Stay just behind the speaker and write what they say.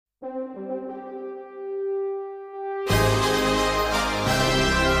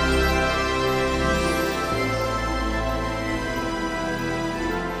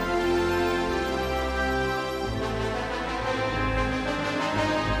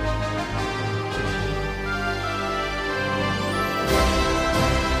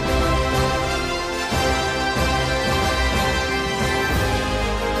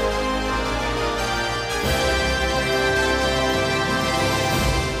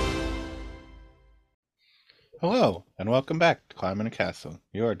Hello, and welcome back to Climbing a Castle,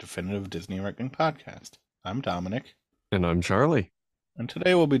 your definitive Disney ranking podcast. I'm Dominic, And I'm Charlie. and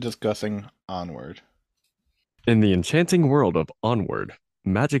today we'll be discussing Onward. In the enchanting world of Onward,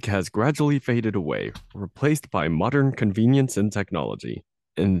 magic has gradually faded away, replaced by modern convenience and technology.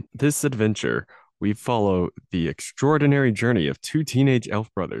 In this adventure, we follow the extraordinary journey of two teenage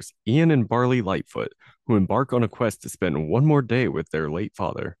elf brothers, Ian and Barley Lightfoot, who embark on a quest to spend one more day with their late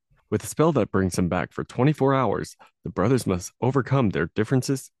father. With a spell that brings them back for 24 hours, the brothers must overcome their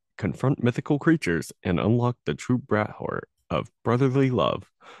differences, confront mythical creatures, and unlock the true power of brotherly love,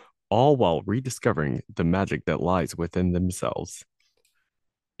 all while rediscovering the magic that lies within themselves.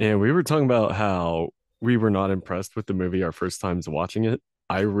 And we were talking about how we were not impressed with the movie our first times watching it.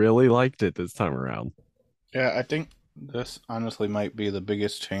 I really liked it this time around. Yeah, I think this honestly might be the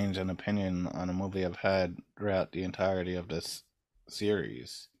biggest change in opinion on a movie I've had throughout the entirety of this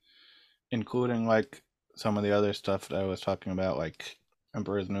series, including like some of the other stuff that I was talking about, like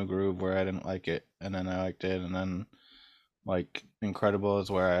Emperor's New Groove, where I didn't like it, and then I liked it, and then like Incredibles,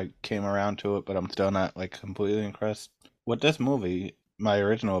 where I came around to it, but I'm still not like completely impressed. With this movie, my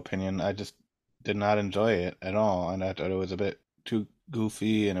original opinion, I just did not enjoy it at all, and I thought it was a bit too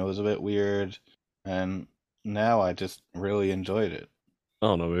goofy and it was a bit weird. And now I just really enjoyed it. I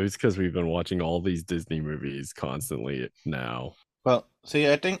don't know, maybe it's because we've been watching all these Disney movies constantly now. Well,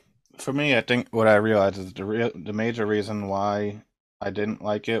 see, I think for me, I think what I realized is the major reason why I didn't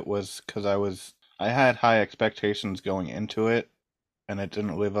like it was because I had high expectations going into it, and it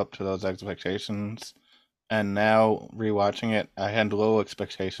didn't live up to those expectations. And now rewatching it, I had low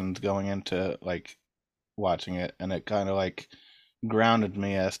expectations going into like watching it, and it kind of like grounded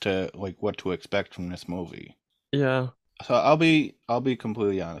me as to like what to expect from this movie. Yeah, So I'll be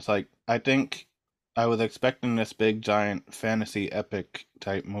completely honest. Like I think I was expecting this big giant fantasy epic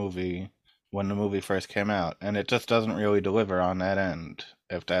type movie when the movie first came out, and it just doesn't really deliver on that end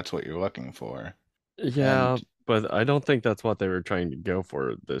if that's what you're looking for. yeah, And but I don't think that's what they were trying to go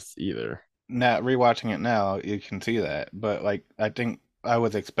for this either. now rewatching it now, you can see that. But like I think I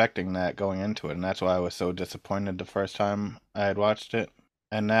was expecting that going into it, and that's why I was so disappointed the first time I had watched it.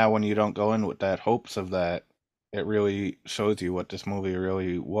 And now when you don't go in with that hopes of that, it really shows you what this movie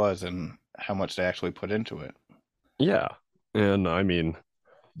really was and how much they actually put into it. Yeah, and I mean,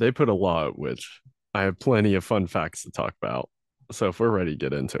 they put a lot, which I have plenty of fun facts to talk about. So if we're ready to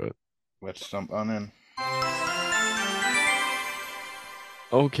get into it. Let's jump on in.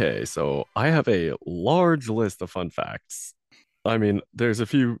 Okay, so I have a large list of fun facts. I mean, there's a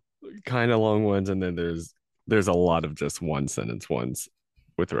few kind of long ones, and then there's a lot of just one sentence ones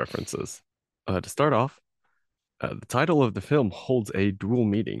with references. To start off, the title of the film holds a dual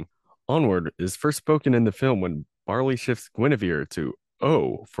meaning. Onward is first spoken in the film when Barley shifts Guinevere to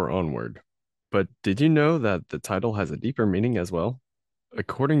O for onward. But did you know that the title has a deeper meaning as well?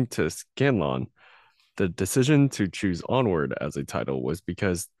 According to Scanlon, the decision to choose Onward as a title was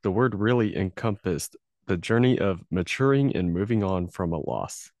because the word really encompassed the journey of maturing and moving on from a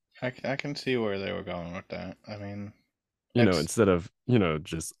loss. I can see where they were going with that. I mean, You know, it's instead of,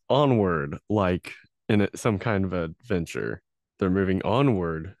 just onward, like in some kind of adventure, they're moving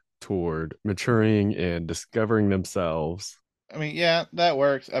onward toward maturing and discovering themselves. I mean, yeah, that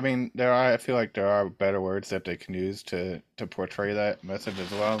works. I mean, I feel like there are better words that they can use to portray that message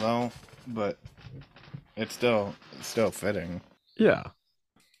as well though, but it's still fitting. Yeah.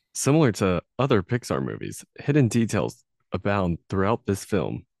 Similar to other Pixar movies, hidden details abound throughout this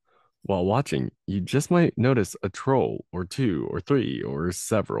film. While watching, you just might notice a troll or two or three or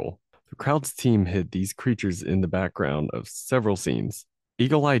several. The crowd's team hid these creatures in the background of several scenes.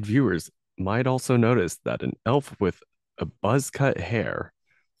 Eagle eyed viewers might also notice that an elf with a buzz cut hair,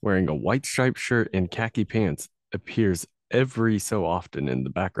 wearing a white striped shirt and khaki pants, appears every so often in the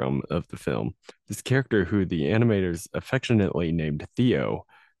background of the film. This character, who the animators affectionately named Theo,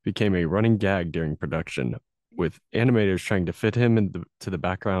 became a running gag during production, with animators trying to fit him to the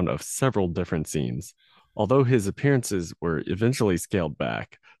background of several different scenes. Although his appearances were eventually scaled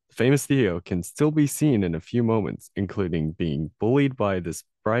back, the famous Theo can still be seen in a few moments, including being bullied by the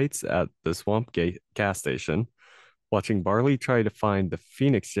sprites at the Swamp Gate gas station, watching Barley try to find the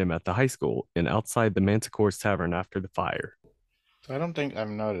Phoenix Gym at the high school, and outside the Manticore's Tavern after the fire. So I don't think I've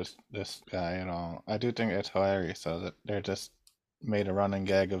noticed this guy at all. I do think it's hilarious though that they're just made a running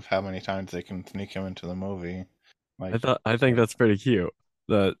gag of how many times they can sneak him into the movie. Like, I think that's pretty cute.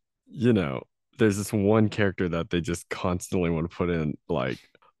 That you know, there's this one character that they just constantly want to put in, like,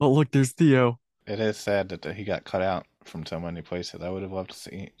 oh look, there's Theo. it is sad that he got cut out from so many places. I would have loved to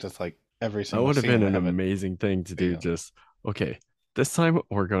see just like every That single would have been scene an have it amazing thing to do. be. Just okay, this time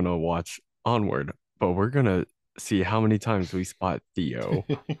we're gonna watch Onward, but we're gonna see how many times we spot Theo,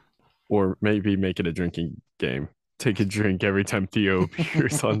 or maybe make it a drinking game. Take a drink every time Theo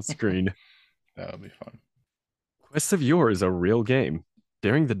appears on screen. That would be fun. Quest of Yore is a real game.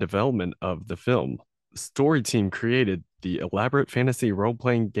 During the development of the film, the story team created the elaborate fantasy role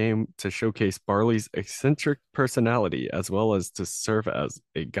playing game to showcase Barley's eccentric personality as well as to serve as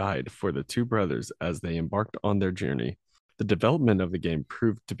a guide for the two brothers as they embarked on their journey. The development of the game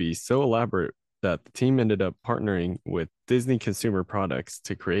proved to be so elaborate that the team ended up partnering with Disney Consumer Products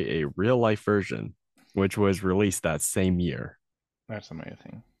to create a real life version, which was released that same year. That's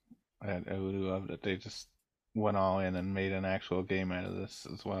amazing. I would love that they just went all in and made an actual game out of this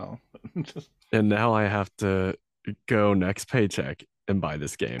as well. Just And now I have to go next paycheck and buy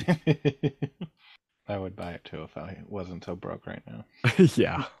this game. I would buy it too if I wasn't so broke right now.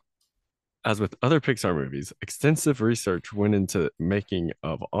 Yeah. As with other Pixar movies, extensive research went into making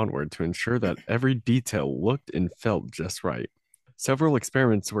of Onward to ensure that every detail looked and felt just right. Several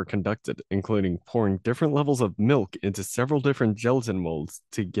experiments were conducted, including pouring different levels of milk into several different gelatin molds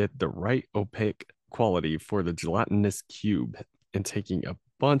to get the right opaque quality for the gelatinous cube, and taking a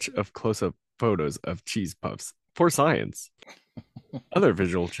bunch of close up photos of cheese puffs for science. Other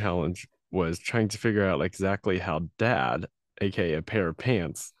visual challenge was trying to figure out exactly how Dad, aka a pair of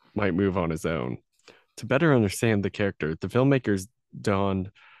pants, might move on his own. To better understand the character, the filmmakers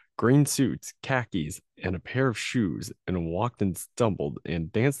donned green suits, khakis, and a pair of shoes and walked and stumbled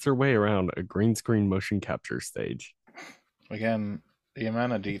and danced their way around a green screen motion capture stage. Again, the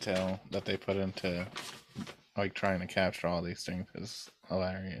amount of detail that they put into like trying to capture all these things is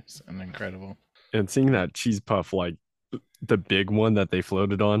hilarious and incredible. And seeing that cheese puff, like the big one that they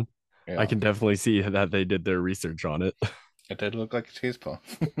floated on, I Yeah, can definitely see that they did their research on it. it did look like a cheese puff.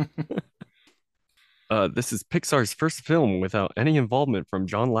 This is Pixar's first film without any involvement from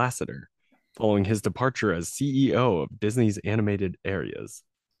John Lasseter, following his departure as CEO of Disney's animated areas.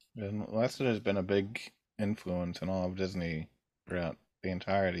 And Lester has been a big influence in all of Disney throughout the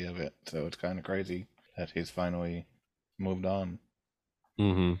entirety of it, so it's kind of crazy that he's finally moved on.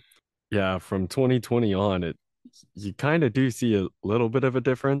 Mm-hmm. Yeah, from 2020 on, it you kind of do see a little bit of a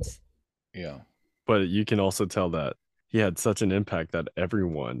difference, Yeah. but you can also tell that he had such an impact that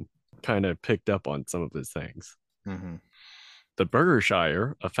everyone kind of picked up on some of his things. Mm-hmm. The Burger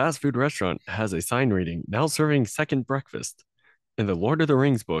Shire, a fast food restaurant, has a sign reading now serving second breakfast. In the Lord of the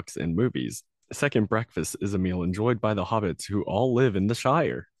Rings books and movies, second breakfast is a meal enjoyed by the hobbits who all live in the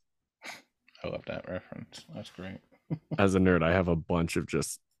Shire. I love that reference. That's great. As a nerd, I have a bunch of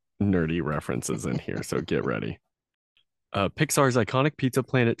just nerdy references in here, so get ready. Pixar's iconic Pizza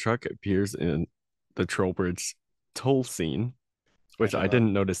Planet truck appears in the Trollbridge toll scene, I which did I not.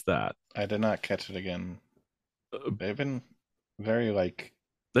 didn't notice that. I did not catch it again. Uh, They've been very like,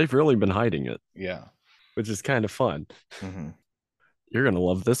 they've really been hiding it, yeah. which is kind of fun. Mm-hmm. You're going to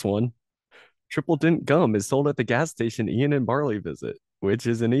love this one. Triple Dent gum is sold at the gas station Ian and Barley visit, which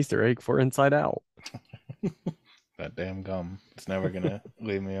is an Easter egg for Inside Out. That damn gum. It's never gonna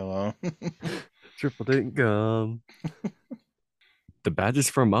leave me alone. Triple Dent gum. The badges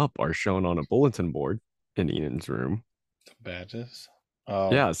from Up are shown on a bulletin board in Ian's room. Badges.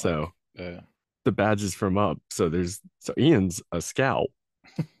 Oh, Yeah, like so the badges from Up. So Ian's a scout.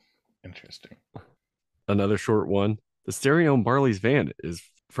 interesting. Another short one. The stereo in Barley's van is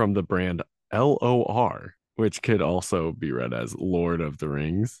from the brand LOR, which could also be read as Lord of the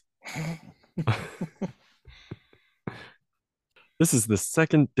Rings. This is the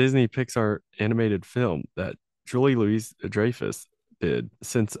second Disney Pixar animated film that Julie Louise Dreyfus did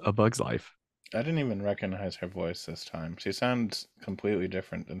since A Bug's Life. I didn't even recognize her voice this time. She sounds completely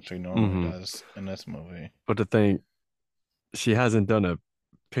different than she normally Mm-hmm. does in this movie. But to think she hasn't done a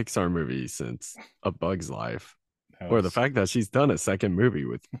Pixar movie since A Bug's Life, That or the was, fact that she's done a second movie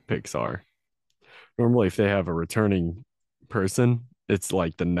with Pixar. Normally, if they have a returning person, it's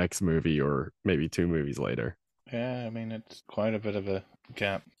like the next movie or maybe two movies later. yeah, I mean, it's quite a bit of a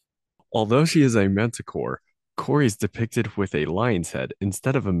gap. Although she is a manticore, Corey is depicted with a lion's head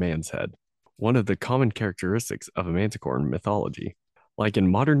instead of a man's head, one of the common characteristics of a manticore in mythology. Like in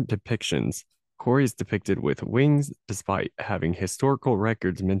modern depictions, Corey is depicted with wings despite having historical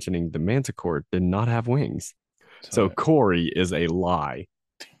records mentioning the manticore did not have wings. So So, Corey is a lie.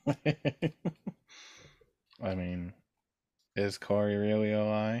 I mean, is Corey really a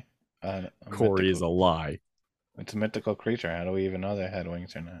lie? A Corey is mythical. a lie. It's a mythical creature. How do we even know they had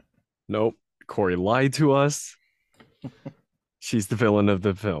wings or not? Nope. Corey lied to us. She's the villain of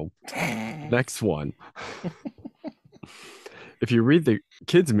the film. Next one. If you read the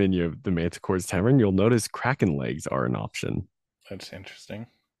kids menu of the Manticore's Tavern, you'll notice Kraken legs are an option. That's interesting.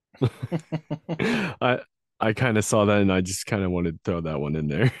 I I kind of saw that and I just kind of wanted to throw that one in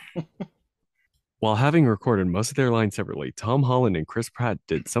there. While having recorded most of their lines separately, Tom Holland and Chris Pratt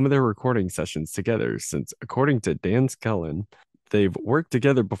did some of their recording sessions together since, according to Dan Skellen, they've worked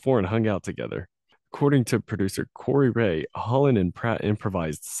together before and hung out together. According to producer Corey Ray, Holland and Pratt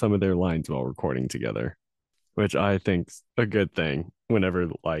improvised some of their lines while recording together, which I think's a good thing whenever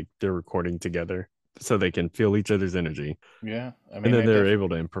like they're recording together so they can feel each other's energy Yeah, I and mean then they're able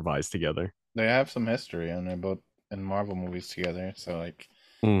to improvise together. they have some history, and they're both in Marvel movies together. So like,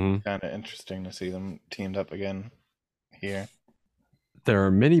 Mhm. kind of interesting to see them teamed up again here. There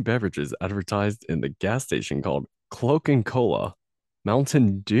are many beverages advertised in the gas station called Cloak and Cola,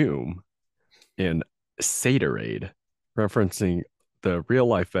 Mountain Doom, and Satorade, referencing the real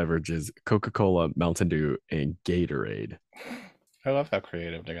life beverages Coca Cola, Mountain Dew, and Gatorade. I love how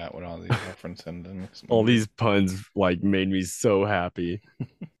creative they got with all these references in this All movie. these puns like made me so happy.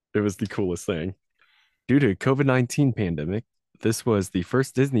 It was the coolest thing. Due to COVID-19 pandemic, this was the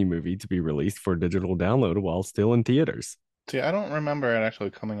first Disney movie to be released for digital download while still in theaters. See, I don't remember it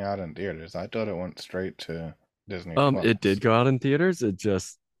actually coming out in theaters. I thought it went straight to Disney It Plus. did go out in theaters. It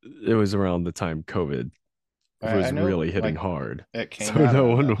was around the time COVID I was knew really hitting like hard. it came So out no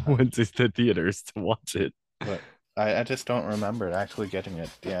around one that time, went to the theaters to watch it. but I just don't remember it actually getting a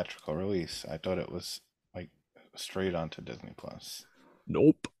theatrical release. I thought it was like straight onto Disney Plus.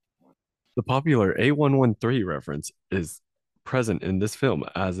 Nope. The popular A113 reference is present in this film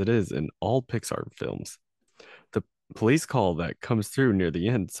as it is in all Pixar films. The police call that comes through near the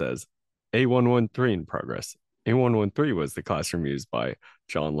end says A113 in progress. A113 was the classroom used by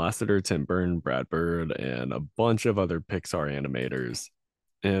John Lasseter, Tim Burton, Brad Bird, and a bunch of other Pixar animators.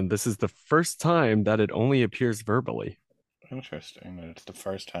 And this is the first time that it only appears verbally. Interesting that it's the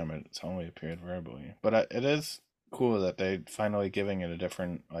first time it's only appeared verbally, but it is cool that they finally giving it a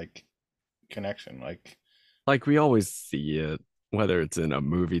different like connection. Like, Like we always see it, whether it's in a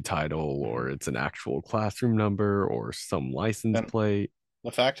movie title mhm. or it's an actual classroom number or some license And plate.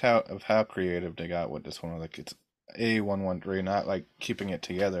 the fact how creative they got with this one, like it's A113, not like keeping it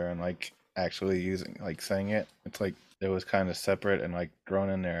together and like actually using like saying it. It's like it was kind of separate and like thrown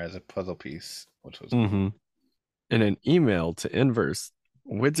in there as a puzzle piece, which was cool. Mm-hmm. In an email to Inverse,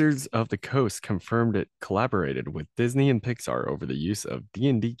 Wizards of the Coast confirmed it collaborated with Disney and Pixar over the use of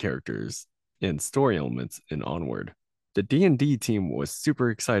D&D characters and story elements in Onward. The D&D team was super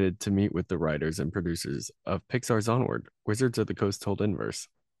excited to meet with the writers and producers of Pixar's Onward, Wizards of the Coast told Inverse.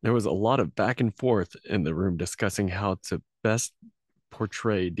 There was a lot of back and forth in the room discussing how to best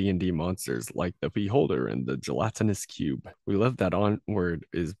portray D&D monsters like the Beholder and the Gelatinous Cube. We love that Onward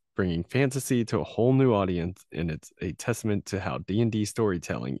is bringing fantasy to a whole new audience, and it's a testament to how D&D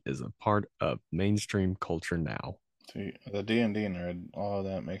storytelling is a part of mainstream culture now. See, the D&D nerd, all of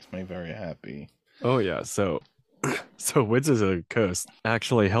that makes me very happy. Oh yeah, so Wizards of the Coast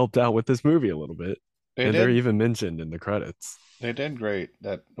actually helped out with this movie a little bit, They and they're did even mentioned in the credits. they did great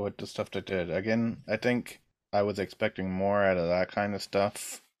that with the stuff they did. Again, I think I was expecting more out of that kind of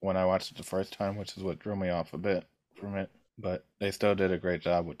stuff when I watched it the first time, which is what drew me off a bit from it. But they still did a great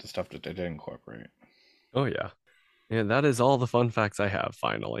job with the stuff that they did incorporate. Oh yeah. And that is all the fun facts I have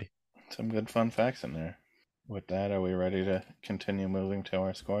finally. Some good fun facts in there. With that, are we ready to continue moving to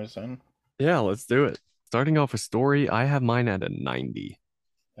our scores then? Yeah, let's do it. Starting off with story, I have mine at a 90.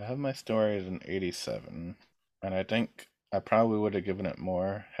 I have my story as an 87, and I think I probably would have given it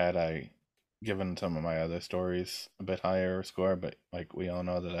more had I given some of my other stories a bit higher score, but like we all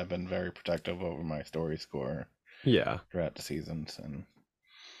know that I've been very protective over my story score Yeah. throughout the seasons, and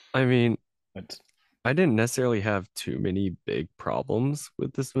I mean, it's I didn't necessarily have too many big problems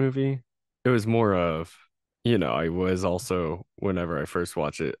with this movie. It was more of, I was also, whenever I first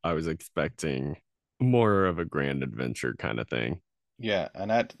watched it, I was expecting more of a grand adventure kind of thing. yeah, and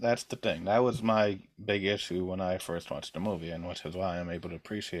that's the thing. That was my big issue when I first watched the movie, and which is why I'm able to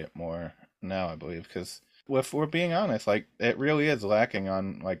appreciate it more now, I believe, because if we're being honest, like it really is lacking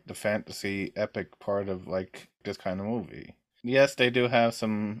on like the fantasy epic part of like this kind of movie. Yes, they do have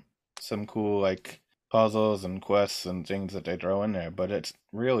some cool like puzzles and quests and things that they throw in there, but it's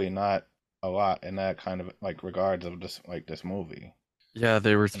really not a lot in that kind of like regards of this movie. Yeah,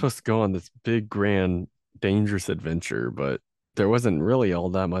 they were And supposed to go on this big, grand, dangerous adventure, but there wasn't really all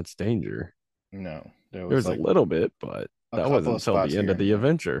that much danger. no, there There was was a like little bit, but a that wasn't couple of until spots the end here of and the there.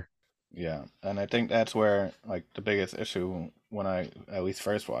 adventure. Yeah, and I think that's where like the biggest issue when I at least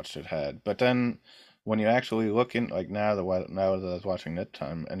first watched it had. But then when you actually look in like now that I was watching it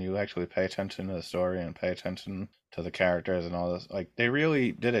time and you actually pay attention to the story and pay attention to the characters and all this, like they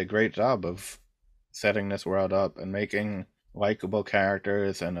really did a great job of setting this world up and making likable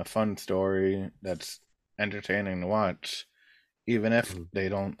characters and a fun story that's entertaining to watch, even if Mhm. they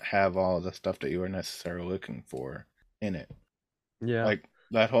don't have all of the stuff that you were necessarily looking for in it. Yeah. Like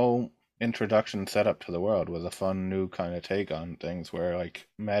that whole introduction setup to the world was a fun new kind of take on things where like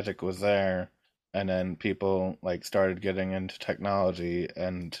magic was there and then people like started getting into technology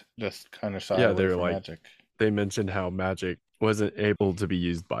and just kind of shy Yeah, away they're from like magic. they mentioned how magic wasn't able to be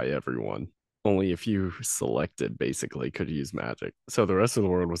used by everyone. Only a few selected basically could use magic. So the rest of the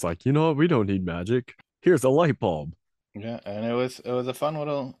world was like, you know what, we don't need magic. Here's a light bulb. Yeah, and it was a fun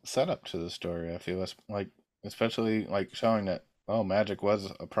little setup to the story. I feel like especially like showing that oh magic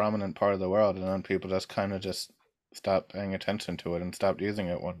was a prominent part of the world and then people just kind of just stopped paying attention to it and stopped using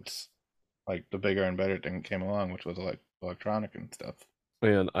it once like the bigger and better thing came along, which was like electronic and stuff.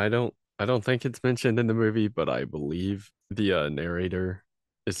 And I don't think it's mentioned in the movie, but I believe the narrator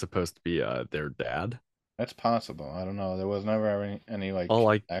is supposed to be their dad. That's possible. I don't know. There was never any All like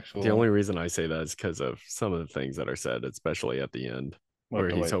like the actual only reason I say that is because of some of the things that are said, especially at the end, with where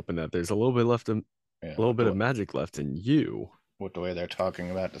the he's way hoping that there's a little bit left a yeah little bit of magic left in you. with the way they're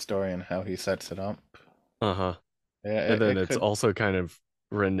talking about the story and how he sets it up. Uh-huh. Yeah, And then it it's could. also kind of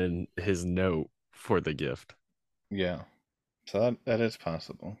written in his note for the gift. Yeah, so that is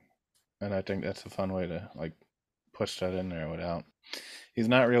possible, and I think that's a fun way to like push that in there without. He's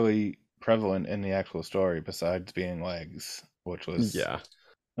not really prevalent in the actual story besides being legs, which was Yeah.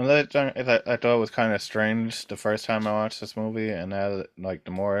 another thing I thought was kind of strange the first time I watched this movie, and now that like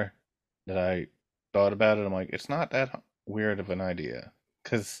the more that I thought about it, I'm like, it's not that weird of an idea.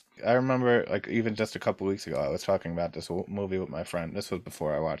 Because I remember, like, even just a couple weeks ago, I was talking about this movie with my friend. This was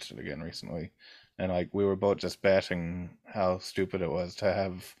before I watched it again recently. And, like, we were both just bashing how stupid it was to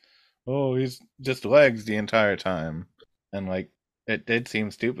have, oh, he's just legs the entire time. And, like, it did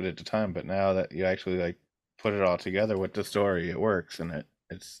seem stupid at the time, but now that you actually, like, put it all together with the story, it works and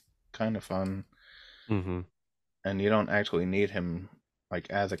it's kind of fun. Mm-hmm. And you don't actually need him, like,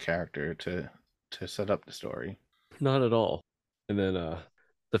 as a character to set up the story. Not at all. And then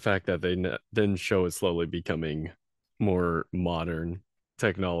the fact that they then show it slowly becoming more modern.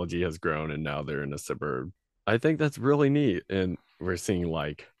 Technology has grown and now they're in a suburb. I think that's really neat. And we're seeing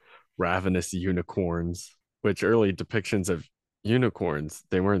like ravenous unicorns, which early depictions of unicorns,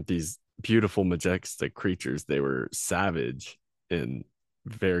 they weren't these beautiful, majestic creatures. They were savage and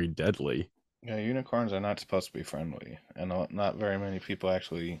very deadly. Yeah, unicorns are not supposed to be friendly, and not very many people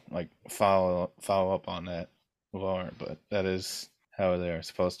actually like follow up on that lore. But that is how they're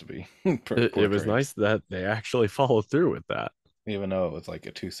supposed to be It was portrayed, nice that they actually followed through with that. even though it was like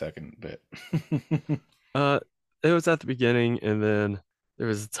a 2 second bit. Uh, it was at the beginning, and then there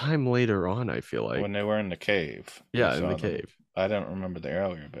was a time later on, I feel like. When they were in the cave, you Yeah, in the saw them. cave. I don't remember the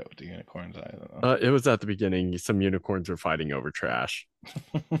earlier bit with the unicorns either, It was at the beginning. Some unicorns were fighting over trash,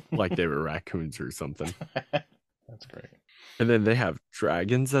 like though. they were raccoons or something. That's great. And then they have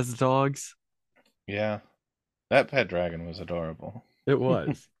dragons as dogs. Yeah, that pet dragon was adorable. It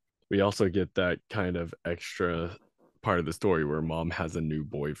was. We also get that kind of extra part of the story where mom has a new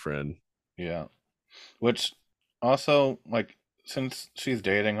boyfriend. Yeah, which also, like, since she's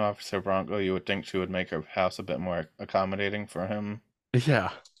dating Officer Bronco, you would think she would make her house a bit more accommodating for him.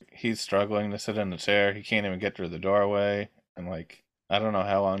 Yeah, He's struggling to sit in the chair. He can't even get through the doorway. And, like, I don't know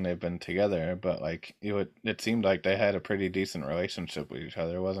how long they've been together, but, like, it seemed like they had a pretty decent relationship with each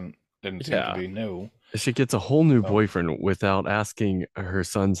other. It didn't seem to yeah. be new. She gets a whole new So, boyfriend without asking her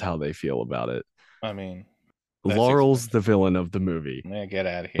sons how they feel about it. I mean, that's Laurel's the expected. villain of the movie. Yeah, get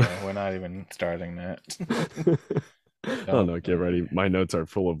out of here. We're not even starting that. Oh Don't. no, get ready. My notes are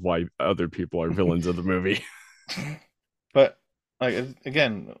full of why other people are villains of the movie. But like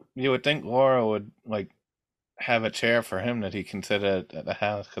again, you would think Laura would like have a chair for him that he can sit at the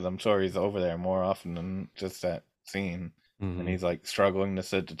house because I'm sure he's over there more often than just that scene. And Hmm. he's like struggling to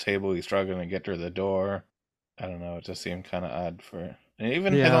sit at the table. He's struggling to get through the door. I don't know. It just seemed kind of odd for. And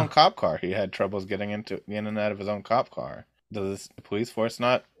even his own Yeah, cop car, he had troubles getting in and out of his own cop car. Does the police force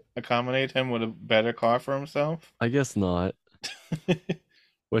not accommodate him with a better car for himself? I guess not.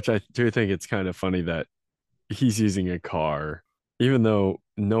 Which I do think it's kind of funny that he's using a car, even though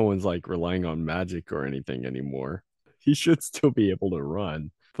no one's like relying on magic or anything anymore. He should still be able to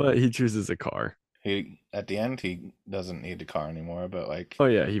run, but he chooses a car. He at the end he doesn't need the car anymore, but like Oh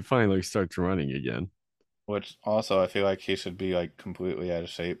yeah, he finally starts running again. which also I feel like he should be like completely out of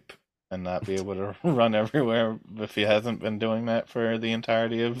shape and not be able to run everywhere if he hasn't been doing that for the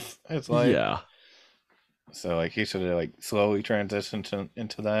entirety of his life. Yeah, So like he should have like slowly transitioned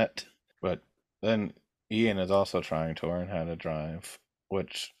into that. But then Ian is also trying to learn how to drive,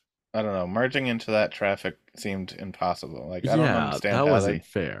 which I don't know, merging into that traffic seemed impossible. Like Yeah, that wasn't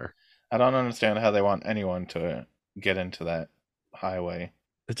fair. I don't understand how they want anyone to get into that highway.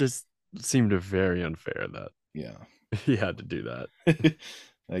 It just seemed very unfair that Yeah. he had to do that.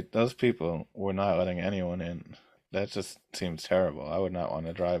 Like those people were not letting anyone in. That just seems terrible. I would not want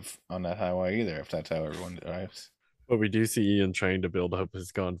to drive on that highway either if that's how everyone drives. But we do see Ian trying to build up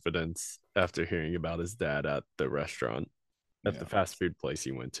his confidence after hearing about his dad at the restaurant, at the Yeah. fast food place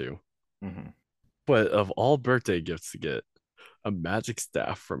he went to. Hmm. But of all birthday gifts to get, a magic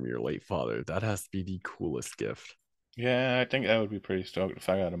staff from your late father, that has to be the coolest gift. Yeah, I think I would be pretty stoked if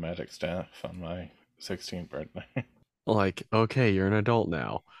I got a magic staff on my 16th birthday. Like, okay, you're an adult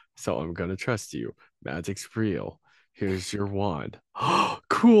now, so I'm gonna trust you. Magic's real. Here's your wand.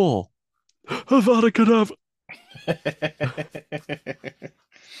 Cool. Avada Kedavra.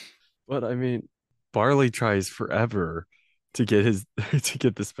 But I mean, Barley tries forever to get his to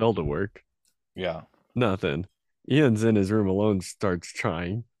get the spell to work. Yeah. Nothing. Ian's in his room alone, starts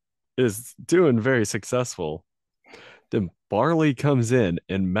trying, is doing very successful. Then Barley comes in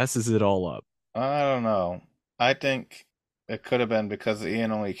and messes it all up. I don't know. I think it could have been because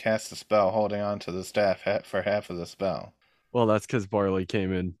Ian only cast the spell holding on to the staff for half of the spell. Well, that's because Barley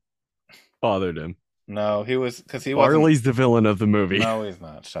came in, bothered him. No, he was because he wasn't. Barley's the villain of the movie. No, he's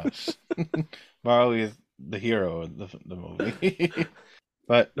not. Shush. Barley is the hero of the movie.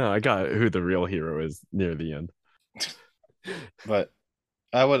 but No, I got who the real hero is near the end. but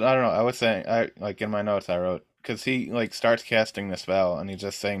I don't know. I was saying I like in my notes I wrote because he like starts casting the spell and he's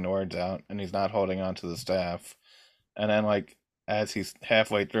just saying the words out and he's not holding on to the staff. And then like as he's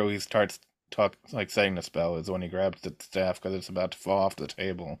halfway through, he starts saying the spell is when he grabs the staff because it's about to fall off the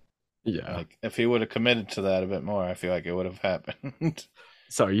table. Yeah. Like if he would have committed to that a bit more, I feel like it would have happened.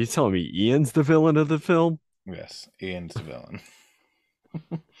 So are you telling me Ian's the villain of the film? Yes, Ian's the villain.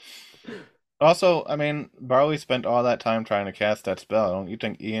 Also, I mean, Barley spent all that time trying to cast that spell. Don't you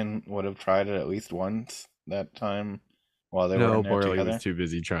think Ian would have tried it at least once that time while they were in No, there Barley was together? too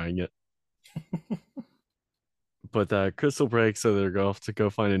busy trying it. But that crystal breaks, so they're off to go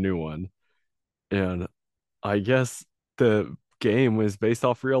find a new one. And I guess the game was based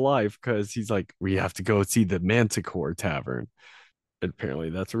off real life because he's like, we have to go see the Manticore Tavern. And apparently,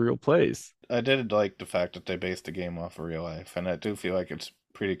 that's a real place. I did like the fact that they based the game off of real life, and I do feel like it's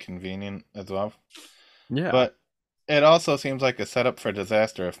pretty convenient as well. Yeah, But it also seems like a setup for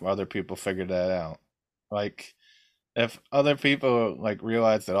disaster if other people figure that out. Like, if other people like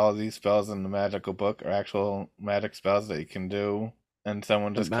realize that all these spells in the magical book are actual magic spells that you can do, and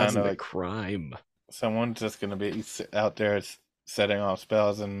someone just kind imagine of the like crime. someone's just gonna be out there setting off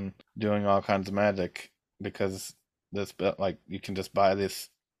spells and doing all kinds of magic because this like you can just buy this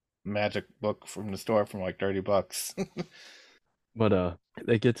magic book from the store from like $30. But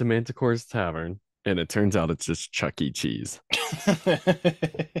they get to Manticore's Tavern, and it turns out it's just Chuck E. Cheese.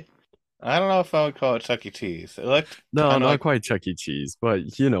 I don't know if I would call it Chuck E. Cheese. It looked No, kind of not like quite Chuck E. Cheese,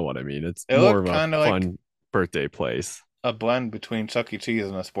 but you know what I mean. It's it more looked of a kind of like fun birthday place. a blend between Chuck E. Cheese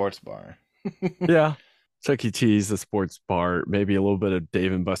and a sports bar. Yeah. Chuck E. Cheese, a sports bar, maybe a little bit of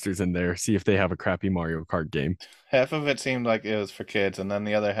Dave and Buster's in there. See if they have a crappy Mario Kart game. Half of it seemed like it was for kids, and then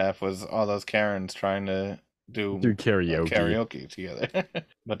the other half was all those Karens trying to Do do karaoke. karaoke together.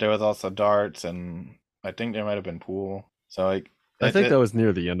 But there was also darts, and I think there might have been pool. So like I think it, that was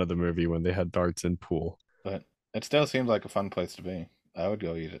near the end of the movie when they had darts and pool. but it still seems like a fun place to be. I would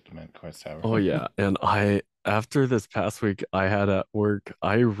go eat at the Mint Quest Oh Tavern. yeah, and I after this past week I had at work,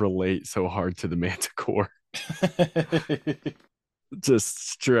 I relate so hard to the Manticore. Just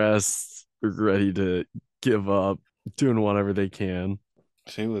stressed, ready to give up, doing whatever they can.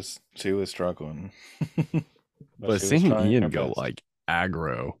 she was struggling, but But she was seeing trying Ian her go best. like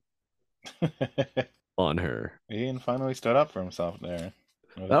aggro on her, Ian finally stood up for himself there.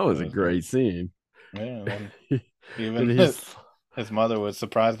 that It was a was good. great scene. Yeah, and then And even he's his mother was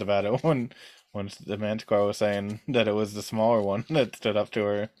surprised about it when the Manticore was saying that it was the smaller one that stood up to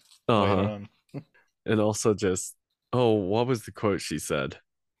her later uh-huh. on. And also just oh, what was the quote she said?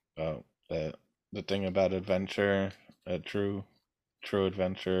 Oh, the thing about adventure, a true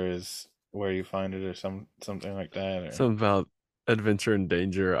adventure is where you find it, or something like that, or Something about adventure and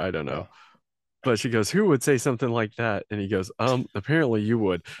danger. I don't yeah. know. But she goes, who would say something like that? And he goes, apparently you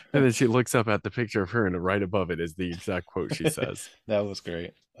would. And then she looks up at the picture of her, and right above it is the exact quote she says. That was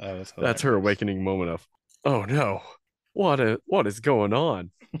great. That was That's her hilarious. awakening moment of, oh no, what is going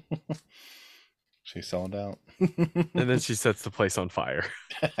on? She sold out. And then she sets the place on fire.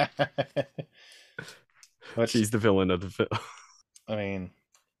 Which She's the villain of the film. I mean,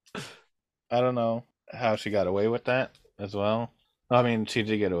 I don't know how she got away with that as well. I mean, she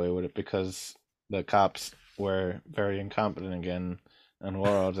did get away with it because the cops were very incompetent again, and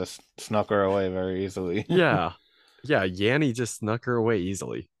Laurel just snuck her away very easily. Yeah. Yeah, Yanny just snuck her away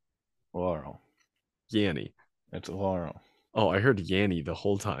easily. Laurel. Yanny. It's Laurel. Oh, I heard Yanny the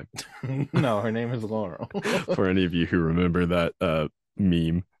whole time. No, her name is Laurel. For any of you who remember that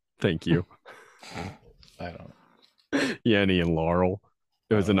meme, thank you. I don't. Yanny and Laurel.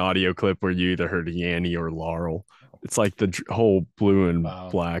 It I was don't an know. audio clip where you either heard Yanny or Laurel. It's like the whole blue and Wow.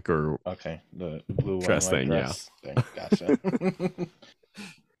 black or Okay, the blue and dress white thing, yeah. dress thing. Gotcha.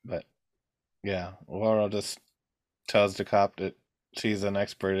 But yeah, Laurel just tells the cop that she's an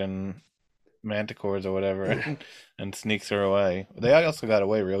expert in manticores or whatever, and sneaks her away. They also got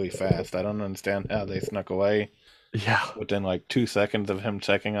away really fast. I don't understand how they snuck away Yeah. within like 2 seconds of him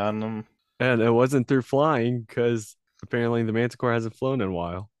checking on them. And it wasn't through flying because apparently the Manticore hasn't flown in a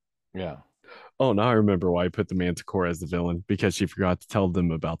while. Yeah. Oh, now I remember why I put the Manticore as the villain because she forgot to tell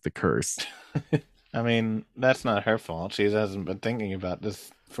them about the curse. I mean, that's not her fault. She hasn't been thinking about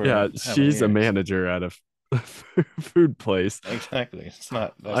this for Yeah, how many she's a years? manager at a food place. Exactly. It's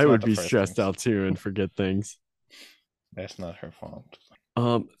not. That's I not would the be first thing. stressed out too and forget things. That's not her fault.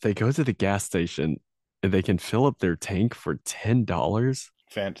 They go to the gas station and they can fill up their tank for $10.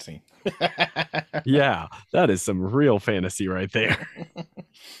 Fancy. Yeah, that is some real fantasy right there.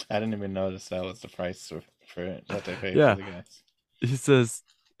 I didn't even notice that was the price for it that they paid for Yeah, the gas. he says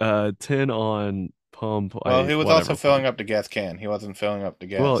 10 on pump, Well, I he was also whatever filling pump. up the gas can. He wasn't filling up the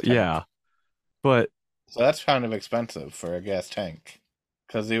gas Well, tank. yeah, but So that's kind of expensive for a gas tank.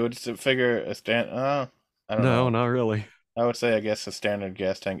 Because you would figure a stand. I don't no, know. not really. I would say I guess a standard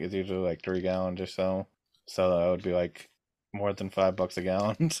gas tank is usually like 3 gallons or so. So that would be like more than $5 a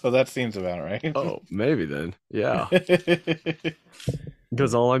gallon. So that seems about right. Oh, maybe then. Yeah.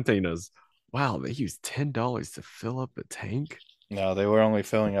 Because all I'm thinking is, wow, they used $10 to fill up a tank? No, they were only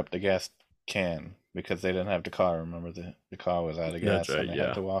filling up the gas can because they didn't have the car. Remember, the car was out of That's gas and right, they had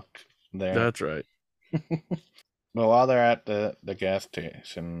yeah. to walk there. That's right. But while they're at the gas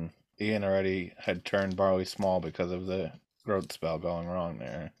station, Ian already had turned Barley small because of the growth spell going wrong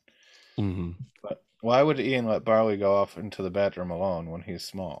there. Hmm. But why would Ian let Barley go off into the bathroom alone when he's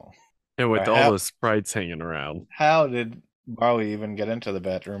small? And Or with all those sprites hanging around, how did Barley even get into the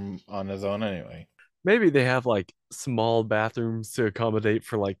bathroom on his own anyway? maybe they have like small bathrooms to accommodate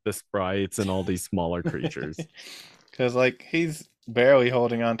for like the sprites and all these smaller creatures. Because like he's barely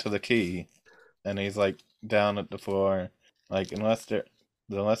holding on to the key, and he's like down at the floor, like unless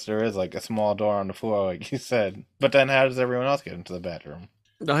there is like a small door on the floor, like you said. But then how does everyone else get into the bathroom?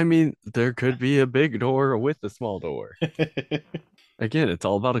 I mean, there could be a big door with a small door. Again, it's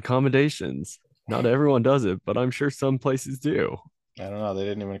all about accommodations. Not everyone does it, but I'm sure some places do. I don't know. They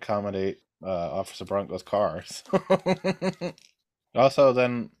didn't even accommodate Officer Bronco's cars. Also,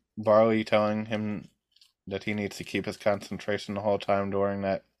 then Barley telling him that he needs to keep his concentration the whole time during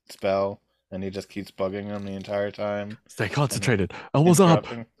that spell, and he just keeps bugging him the entire time Stay and concentrated. Elbows up.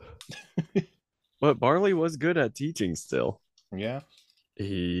 interrupting. But Barley was good at teaching still. Yeah,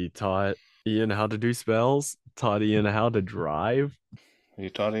 He taught Ian how to do spells, taught Ian how to drive. he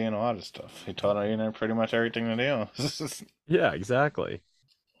taught Ian a lot of stuff. He taught Ian pretty much everything to do. Yeah, exactly.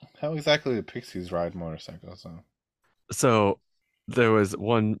 How exactly do pixies ride motorcycles? Though? So there was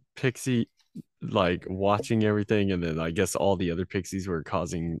one pixie like watching everything, and then I guess all the other pixies were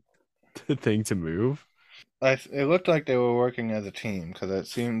causing the thing to move. It looked like they were working as a team because it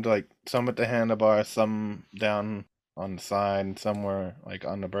seemed like some at the handlebars, some down on the side, some were like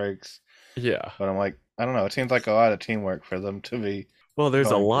on the brakes. Yeah. But I'm like, I don't know. It seems like a lot of teamwork for them to be Well,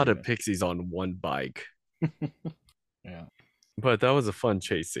 there's a going lot of together. pixies on one bike, Yeah, but that was a fun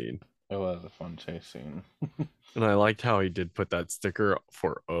chase scene. it was a fun chase scene. And I liked how he did put that sticker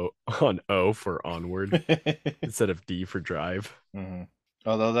for O on O for onward instead of D for drive. Hmm.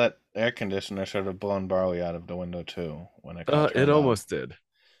 Although that air conditioner should have blown Barley out of the window too when it got It turned on. almost did.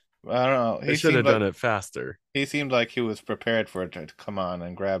 I don't know. They should have done it faster. He seemed like he was prepared for it to come on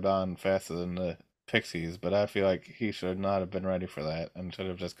and grabbed on faster than the Pixies, but I feel like he should not have been ready for that and should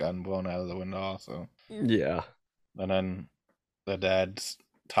have just gotten blown out of the window also. Yeah. And then the dad's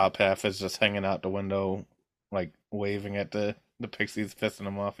top half is just hanging out the window, like waving at the Pixies, pissing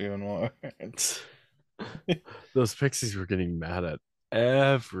him off even more. Those pixies were getting mad at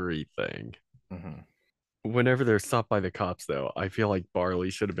everything. Hmm. Whenever they're stopped by the cops, though, I feel like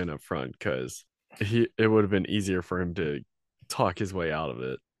Barley should have been up front because it would have been easier for him to talk his way out of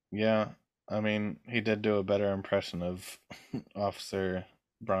it. Yeah, I mean, he did do a better impression of Officer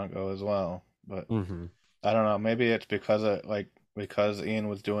Bronco as well, but Hmm. I don't know. Maybe it's because because Ian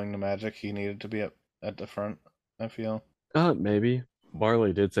was doing the magic, he needed to be at the front. I feel. Maybe.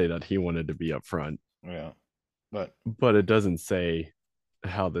 Barley did say that he wanted to be up front, Yeah, but but it doesn't say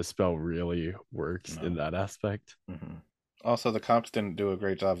how the spell really works in no. that aspect. Hmm. Also, the cops didn't do a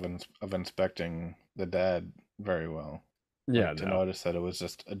great job of inspecting the dad very well. Yeah, Like to no. notice that it was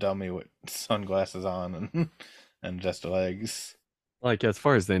just a dummy with sunglasses on and and just legs. Like as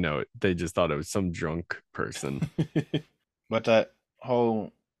far as they know, they just thought it was some drunk person. But that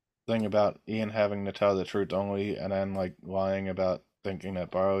whole thing about Ian having to tell the truth only and then like lying about thinking that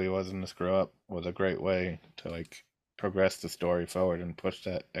Barley wasn't a screw up was a great way to like progress the story forward and push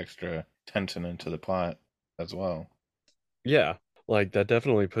that extra tension into the plot as well. Yeah, like that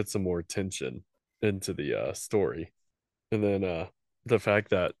definitely puts some more tension into the story. And then the fact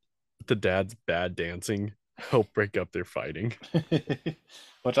that the dad's bad dancing helped break up their fighting.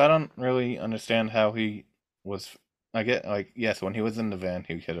 Which I don't really understand how he was. I get like yes, when he was in the van,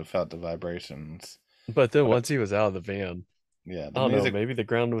 he could have felt the vibrations. But then But once he was out of the van, yeah, I the don't know, music. maybe the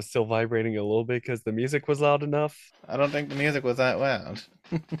ground was still vibrating a little bit because the music was loud enough. I don't think the music was that loud.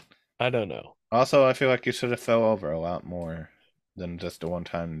 I don't know. Also, I feel like he should have fell over a lot more than just the one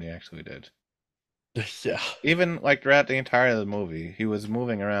time he actually did. Yeah. Even like throughout the entire of the movie, he was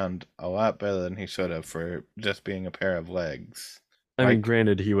moving around a lot better than he should have for just being a pair of legs. I mean, Like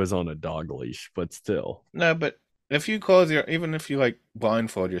granted, he was on a dog leash, but still. no, but if you close your, even if you like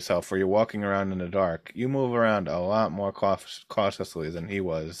blindfold yourself or you're walking around in the dark, you move around a lot more cautiously than he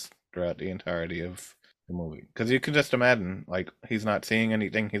was throughout the entirety of the movie. Because you can just imagine, like, he's not seeing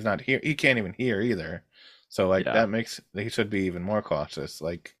anything, he's not here, he can't even hear either. So, like, Yeah. that makes, he should be even more cautious.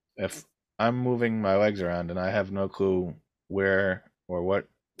 Like, if I'm moving my legs around and I have no clue where or what's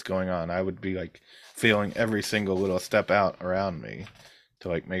going on, I would be like feeling every single little step out around me to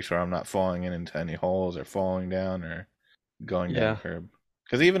like make sure I'm not falling into any holes or falling down or going down a Yeah. curb.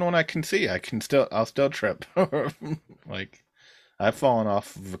 Because even when I can see, I'll still trip. Like I've fallen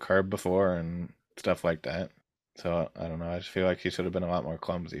off of a curb before and stuff like that. So I don't know. I just feel like he should have been a lot more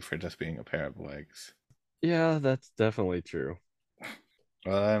clumsy for just being a pair of legs. Yeah, that's definitely true.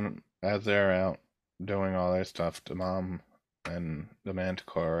 Well, then as they're out doing all their stuff, the mom and the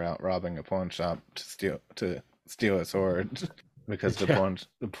Manticore are out robbing a pawn shop to steal a sword. Because Yeah.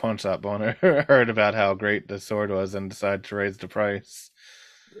 the pawn shop owner heard about how great the sword was and decided to raise the price.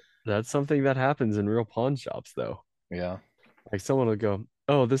 That's something that happens in real pawn shops, though. Yeah, Like someone will go,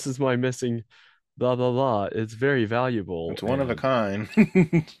 "Oh, this is my missing blah blah blah. It's very valuable." it's one of a And kind.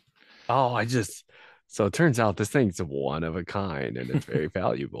 oh, so it turns out this thing's one of a kind and it's very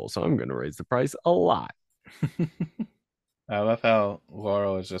valuable. So I'm gonna raise the price a lot. I love how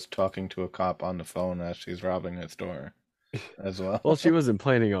Laurel is just talking to a cop on the phone as she's robbing a store as Well, she well. wasn't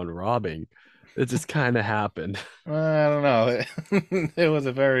planning on robbing. It just kind of happened. I don't know. It was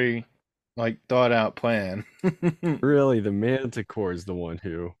a very like thought out plan. Really, the Manticore is the one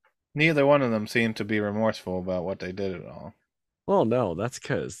who. Neither one of them seemed to be remorseful about what they did at all. Well, no, that's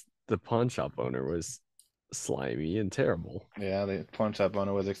because the pawn shop owner was slimy and terrible. Yeah, the pawn shop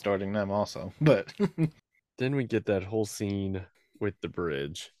owner was extorting them also. But Then we get that whole scene with the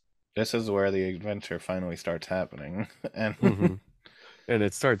bridge. this is where the adventure finally starts happening. And Hmm. And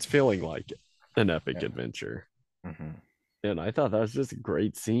it starts feeling like an epic yeah. adventure. Hmm. And I thought that was just a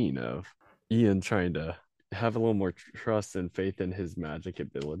great scene of Ian trying to have a little more trust and faith in his magic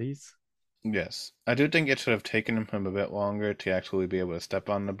abilities. Yes. I do think it should have taken him a bit longer to actually be able to step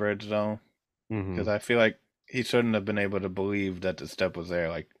on the bridge, though, Hmm. because I feel like he shouldn't have been able to believe that the step was there,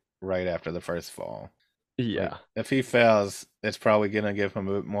 like, right after the first fall. Like, Yeah. if he fails, it's probably going to give him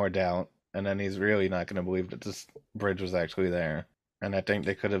a bit more doubt, and then he's really not going to believe that this bridge was actually there. And I think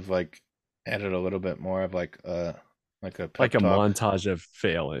they could have, like, added a little bit more of, like a Like pep a talk. montage of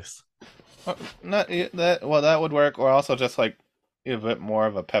failures. Not that well, that would work, or also just like a bit more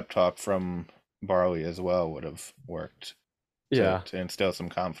of a pep talk from Barley as well would have worked to Yeah. instill some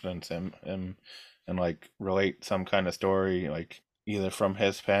confidence in him and like relate some kind of story, like either from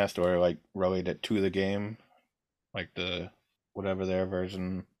his past or like relate it to the game, like the whatever their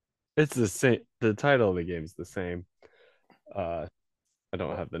version. It's the same. The title of the game's the same. Uh, I don't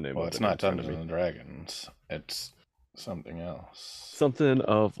Well, have the name well, of it's it in not front of Dungeons me. and Dragons. It's something else. Something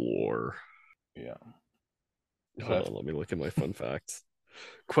of lore. Yeah, Hold but on, let me look at my fun facts.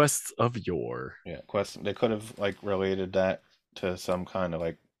 Quests of Yore. yeah, quest. They could have like related that to some kind of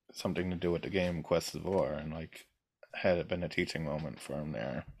like something to do with the game Quest of War, and like had it been a teaching moment for him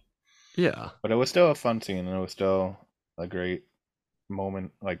there. Yeah. But it was still a fun scene, and it was still a great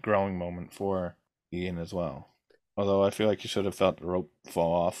moment, like growing moment for Ian as well. Although I feel like he should have felt the rope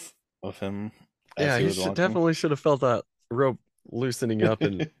fall off of him as Yeah, he he was should walking. definitely should have felt that rope loosening up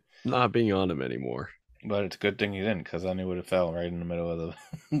and not being on him anymore. But it's a good thing he didn't, because then he would have fell right in the middle of the,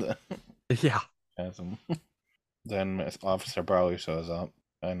 the Yeah. chasm. Then Officer Barley shows up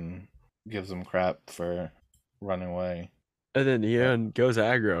and gives him crap for running away. And then But Ian goes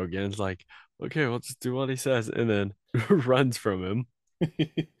aggro again. It's like, okay, we'll just do what he says, and then runs from him.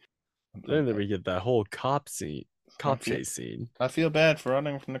 And then we get that whole I cop feel chase scene. I feel bad for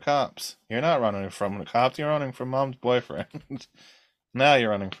running from the cops. You're not running from the cops. You're running from mom's boyfriend. Now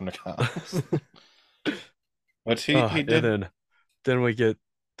you're running from the cops. But he And did. then we get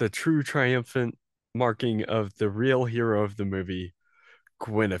the true triumphant marking of the real hero of the movie,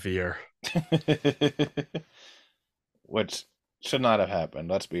 Guinevere. Which should not have happened.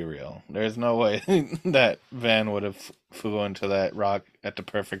 Let's be real. There's no way that van would have flew into that rock at the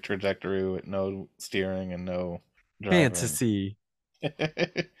perfect trajectory with no steering and no driving. Fantasy.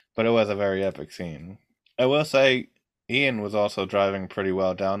 But it was a very epic scene. I will say, Ian was also driving pretty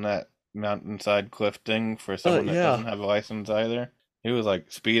well down that mountainside cliff thing for someone that Yeah. doesn't have a license either. He was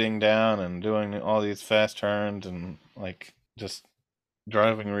like speeding down and doing all these fast turns and like just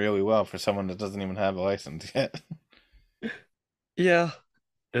driving really well for someone that doesn't even have a license yet. Yeah.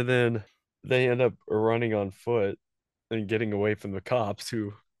 And then they end up running on foot and getting away from the cops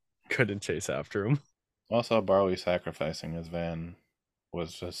who couldn't chase after him. Also, Barley sacrificing his van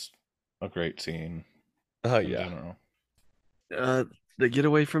was just a great scene Oh in yeah. general. Uh, they get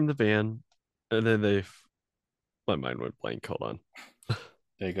away from the van, and then my mind went blank. Hold on.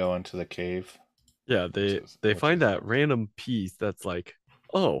 They go into the cave, Yeah, which they which find is that random piece that's like,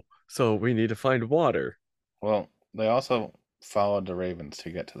 oh, so we need to find water. well. They also followed the ravens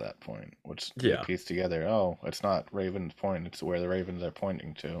to get to that point, which they Yeah, pieced together. Oh, it's not Raven's Point; it's where the ravens are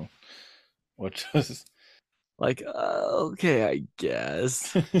pointing to, which was like okay, I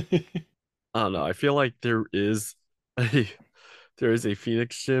guess. I don't know. I feel like a there is a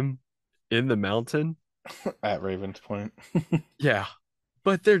Phoenix gym in the mountain. at Raven's Point. Yeah,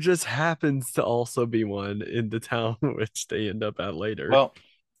 but there just happens to also be one in the town which they end up at later. Well,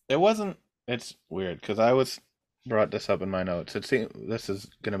 it wasn't. It's weird because I was brought this up in my notes. It seems this is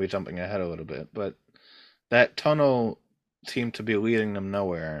going to be jumping ahead a little bit, but that tunnel seemed to be leading them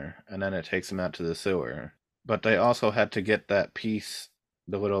nowhere, and then it takes them out to the sewer. But they also had to get that piece,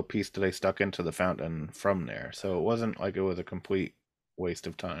 the little piece that they stuck into the fountain from there. So it wasn't like it was a complete waste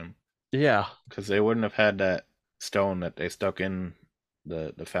of time Yeah, because they wouldn't have had that stone that they stuck in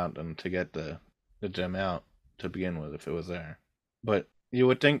the fountain to get the gem out to begin with if it was there. But you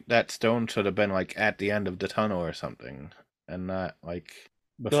would think that stone should have been like at the end of the tunnel or something, and not like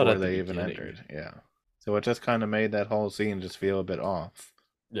not before at the they even beginning. entered. Yeah. So it just kind of made that whole scene just feel a bit off.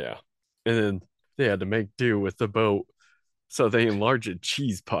 Yeah. And then they had to make do with the boat. So they enlarged a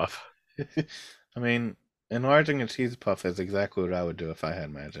cheese puff. I mean, enlarging a cheese puff is exactly what I would do if I had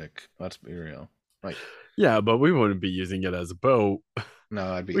magic. Let's be real. Like, Yeah, but we wouldn't be using it as a boat.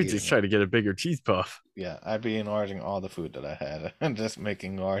 no, I'd be We eating just try it. to get a bigger cheese puff. Yeah, I'd be enlarging all the food that I had and just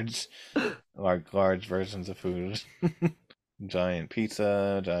making large versions of food. Giant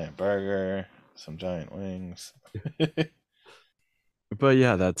pizza, giant burger, some giant wings. But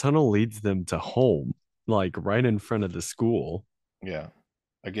yeah, that tunnel leads them to home, like right in front of the school. Yeah.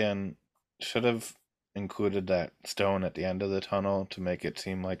 Again, should have included that stone at the end of the tunnel to make it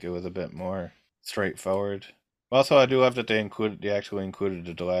seem like it was a bit more straightforward. Also, I do love that they actually included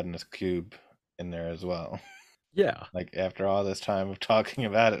the gelatinous cube in there as well. Yeah. Like after all this time of talking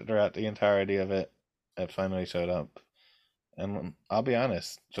about it throughout the entirety of it, it finally showed up. And I'll be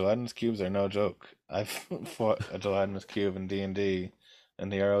honest, gelatinous cubes are no joke. I've fought a gelatinous cube in D&D in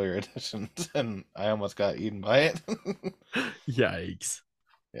the earlier editions, and I almost got eaten by it. Yikes.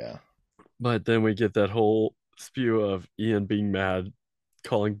 Yeah. But then we get that whole spew of Ian being mad,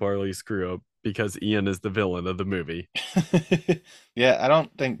 calling Barley screw up because Ian is the villain of the movie. Yeah, I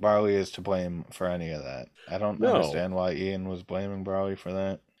don't think Barley is to blame for any of that. I don't No, understand why Ian was blaming Barley for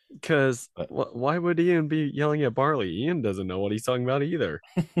that. because But why would Ian be yelling at Barley? Ian doesn't know what he's talking about either.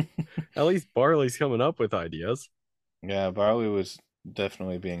 At least Barley's coming up with ideas. yeah, Barley was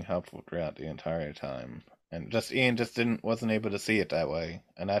definitely being helpful throughout the entire time. And just Ian just didn't wasn't able to see it that way.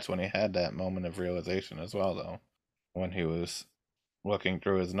 And that's when he had that moment of realization as well though. When he was looking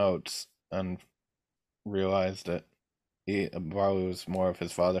through his notes and realized that Barley was more of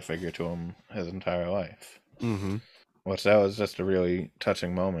his father figure to him his entire life. Mm-hmm. Which that was just a really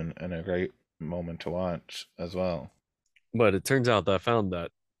touching moment and a great moment to watch as well. But it turns out that found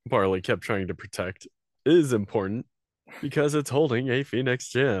that Barley kept trying to protect is important because it's holding a Phoenix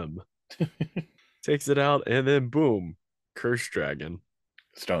gem. Takes it out and then boom, curse dragon.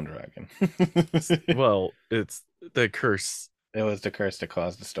 Stone Dragon. Well, it's the curse. It was the curse that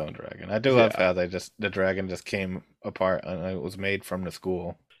caused the stone dragon. I do love Yeah. how the dragon just came apart and it was made from the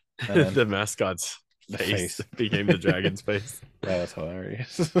school, and then The mascot's the face face. became the dragon's face. That was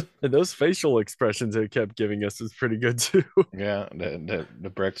hilarious. And those facial expressions it kept giving us was pretty good too. Yeah,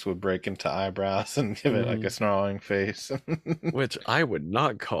 the bricks would break into eyebrows and give it like a Mhm. snarling face. Which I would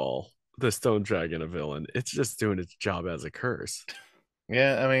not call the stone dragon a villain. It's just doing its job as a curse.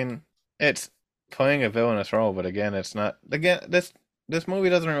 Yeah, I mean, it's playing a villainous role, but again, it's not. Again, this movie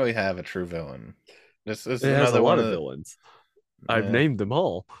doesn't really have a true villain. This is It has a another one lot of of the. villains. I've Eh, named them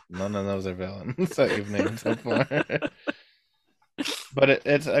all. none of those are villains that you've named so far. But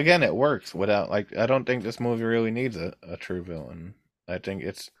it's again, it works without like. I don't think this movie really needs a true villain. I think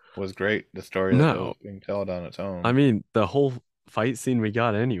it's was great the story that it was No, being told on its I own. mean, the whole fight scene we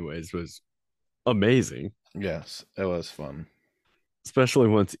got, anyways, was amazing, Yes, it was fun. especially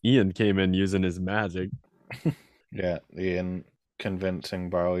once Ian came in using his magic. Yeah, Ian convincing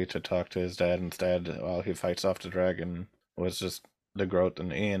Barley to talk to his dad instead while he fights off the dragon was just the growth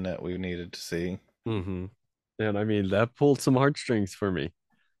in Ian that we needed to see. Hmm. And I mean, that pulled some heartstrings for me,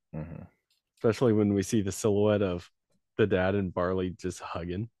 Hmm. especially when we see the silhouette of the dad and Barley just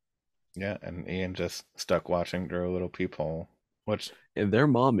hugging. Yeah, and Ian just stuck watching through a little peephole, which And their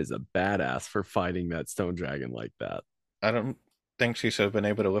mom is a badass for fighting that stone dragon like that. I don't think she should have been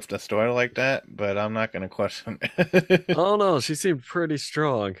able to lift a store like that, but I'm not going to question it. Oh no, she seemed pretty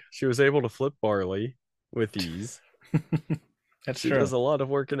strong. She was able to flip Barley with ease. That's She does true. a lot of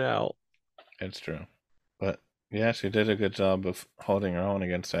working out. It's true. But yeah, she did a good job of holding her own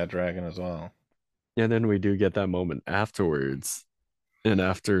against that dragon as well. And then we do get that moment afterwards, and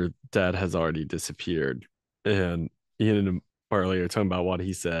after Dad has already disappeared, and Ian and Barley are talking about what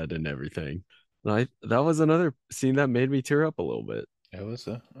he said and everything. And that was another scene that made me tear up a little bit. It was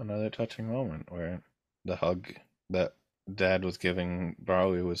another touching moment where the hug that Dad was giving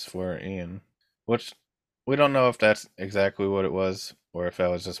Barley was for Ian, which we don't know if that's exactly what it was or if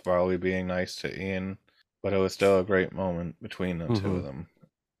that was just Barley being nice to Ian, but it was still a great moment between the two Hmm. of them.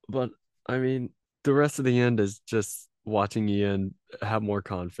 But I mean, the rest of the end is just watching Ian have more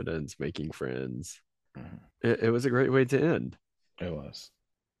confidence, making friends. Mhm. It was a great way to end. It was.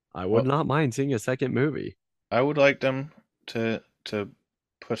 I would Well, not mind seeing a second movie. I would like them to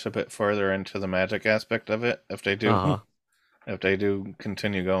push a bit further into the magic aspect of it if they do Uh-huh. if they do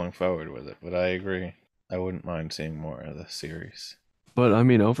continue going forward with it. But I agree. I wouldn't mind seeing more of the series. But I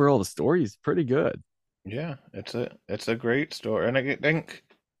mean, overall, the story is pretty good. Yeah, it's a great story, and I think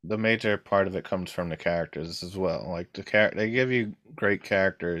the major part of it comes from the characters as well. Like they give you great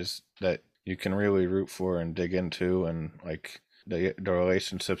characters that you can really root for and dig into, and like the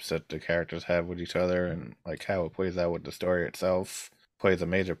relationships that the characters have with each other, and like how it plays out with the story itself plays a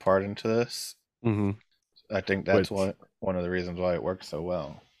major part into this. Hmm. I think that's Which, one of the reasons why it works so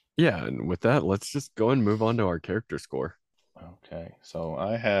well. yeah, and with that, let's just go and move on to our character score. Okay, so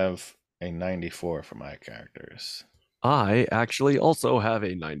I have a 94 for my characters. I actually also have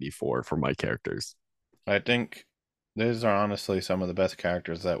a 94 for my characters. I think these are honestly some of the best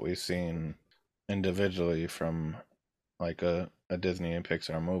characters that we've seen individually from like a Disney and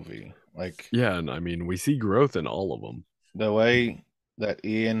Pixar movie. Like Yeah, and I mean, we see growth in all of them. the way that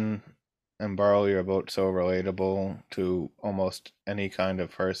Ian and Barley are both so relatable to almost any kind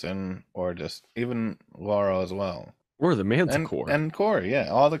of person, or just even Laura as well. Or the and Manticore. and Corey, yeah,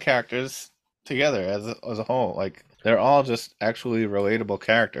 all the characters together as a whole, like they're all just actually relatable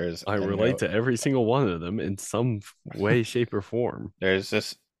characters, I and relate to every single one of them in some way, shape, or form. there's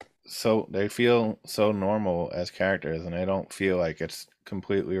just so they feel so normal as characters, and I don't feel like it's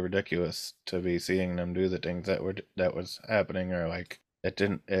completely ridiculous to be seeing them do the things that was happening, or like it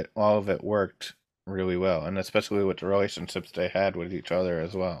didn't it all of it worked really well, and especially with the relationships they had with each other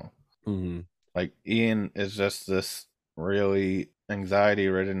as well. Hmm. Like Ian is just this really anxiety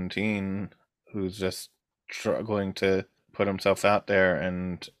ridden teen who's just struggling to put himself out there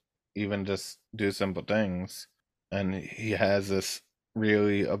and even just do simple things. And he has this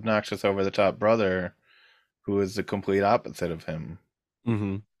really obnoxious over the top brother who is the complete opposite of him.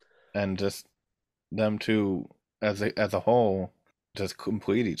 Hmm. And just them two as a whole just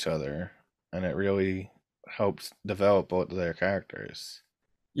complete each other, and it really helps develop both of their characters.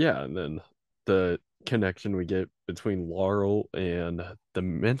 Yeah, and then the connection we get between Laurel and the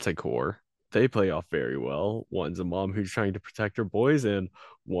Manticore, they play off very well. One's a mom who's trying to protect her boys, and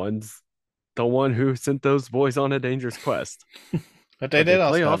one's the one who sent those boys on a dangerous quest. But But they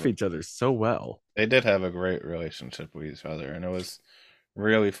play off each other so well. they did have a great relationship with each other, and it was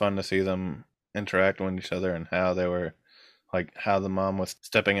really fun to see them interact with each other, and how they were like how the mom was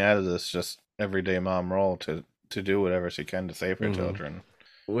stepping out of this just everyday mom role to do whatever she can to save her Hmm. children.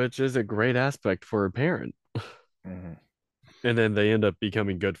 Which is a great aspect for a parent. Hmm. And then they end up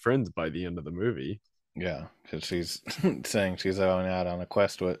becoming good friends by the end of the movie. Yeah, because she's saying she's going out on a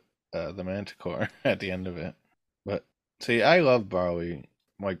quest with the Manticore at the end of it. But see, I love Barley.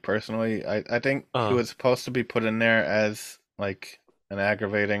 Like personally, I think he Uh, was supposed to be put in there as like an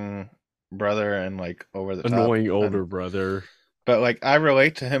aggravating brother and like over the top, Annoying and older brother. but like I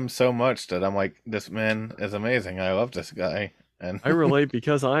relate to him so much that I'm like, this man is amazing. I love this guy, and I relate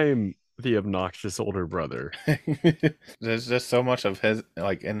because I'm the obnoxious older brother. there's just so much of his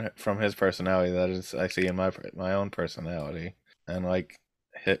like in from his personality that is I see in my own personality, and like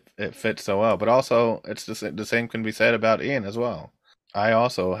it fits so well. But also, it's the same can be said about Ian as well. I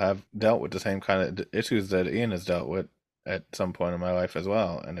also have dealt with the same kind of issues that Ian has dealt with at some point in my life as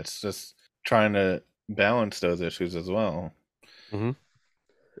well, and it's just trying to balance those issues as well. Hmm.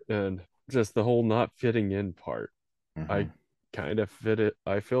 And just the whole not fitting in part. I Hmm. kind of fit it.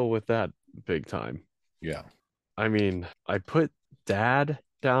 I feel with that big time. Yeah, I mean, I put dad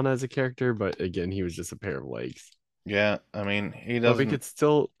down as a character, but again, he was just a pair of legs. yeah. I mean, he But we doesn't. could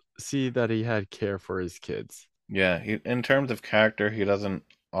still see that he had care for his kids. Yeah, in terms of character, he doesn't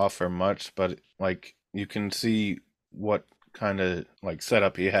offer much, but like you can see what kind of like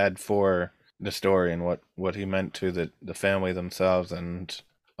setup he had for the story and what he meant to the family themselves and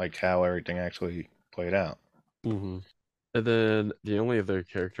like how everything actually played out. Hmm. And then the only other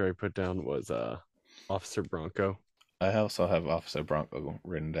character I put down was Officer Bronco. I also have Officer Bronco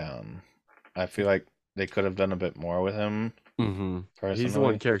written down. I feel like they could have done a bit more with him He's the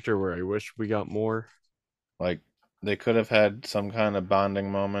one personally. character where I wish we got more. Like they could have had some kind of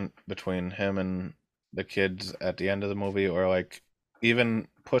bonding moment between him and the kids at the end of the movie, or like even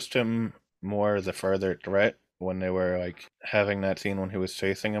pushed him more as a further threat when they were like having that scene when he was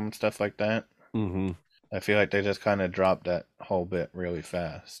chasing him and stuff like that. Hmm. I feel like they just kind of dropped that whole bit really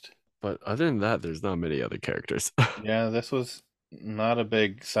fast. But other than that, there's not many other characters. Yeah, this was not a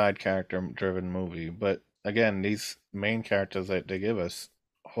big side character driven movie, but again, these main characters that they give us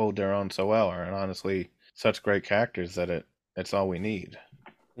hold their own so well, and honestly, such great characters that it's all we need.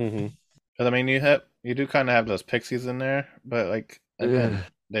 Hmm. Because I mean, you do kind of have those pixies in there, but like again,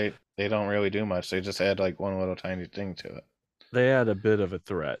 they don't really do much. They just add like one little tiny thing to it. They add a bit of a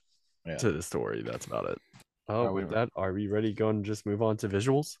threat Yeah. to the story. That's about it. Oh, Are we? with that, are we ready to go and just move on to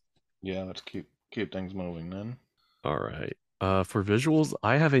visuals? Yeah. Let's keep things moving then. All right. For visuals,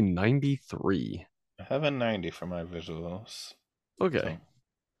 I have a 93. I have a 90 for my visuals, Okay. so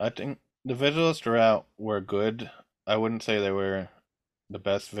I think the visuals throughout were good. I wouldn't say they were the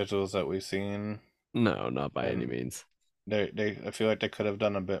best visuals that we've seen, No, not by any and means. they I feel like they could have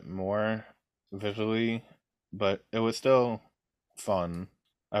done a bit more visually, but it was still fun.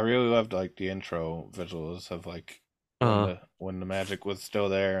 I really loved like the intro visuals of like Uh, when the magic was still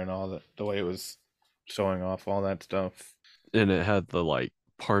there and all the way it was showing off all that stuff. and it had the like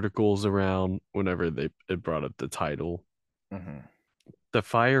particles around whenever they it brought up the title. Hmm. The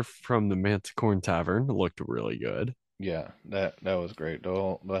fire from the Manticorn Tavern looked really good. Yeah, that was great.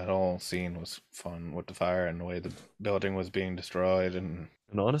 That whole scene was fun with the fire and the way the building was being destroyed, and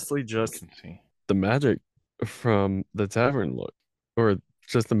And honestly, you just can see. the magic from the tavern looked, or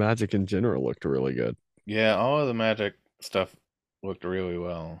just the magic in general looked really good. Yeah, all of the magic stuff looked really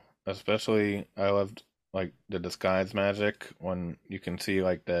well. Especially, I loved like the disguise magic when you can see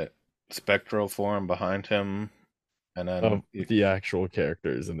like that spectral form behind him, and Of then you, the actual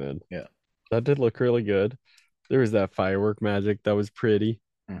characters, and then yeah. that did look really good. There was that firework magic that was pretty.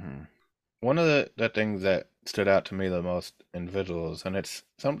 Hmm. One of the things that stood out to me the most in visuals, and it's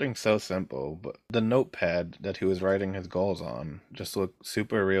something so simple, but the notepad that he was writing his goals on just looked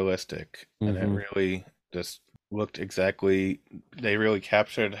super realistic, and it Hmm. really just looked exactly. They really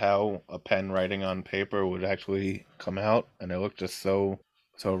captured how a pen writing on paper would actually come out, and it looked just so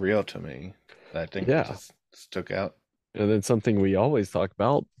real to me. I think it Yeah. just stuck out. And then something we always talk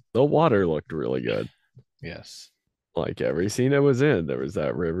about, the water looked really good. Yes, Like every scene it was in, there was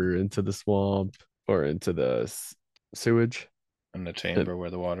that river into the swamp or into the sewage. and the And, chamber where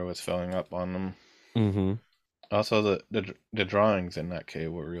the water was filling up on them. hmm. Also, the drawings in that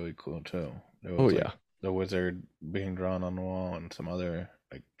cave were really cool too. There Oh was like yeah. the wizard being drawn on the wall and some other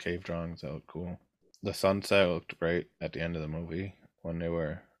like cave drawings that looked cool. The sunset looked great at the end of the movie when they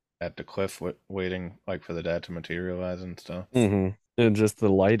were at the cliff waiting like for the dad to materialize and stuff. Hmm. And just the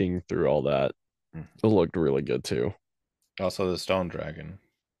lighting through all that, Mm. it looked really good too. Also, the stone dragon,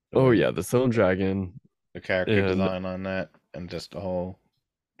 the Oh way yeah, the stone dragon, the character and design on that and just the whole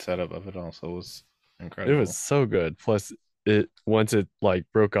setup of it also was it was incredible. so good. Plus, it once it like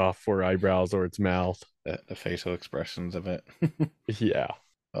broke off four eyebrows or its mouth. The facial expressions of it. Yeah.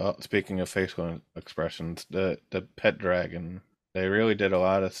 Speaking of facial expressions, the pet dragon, they really did a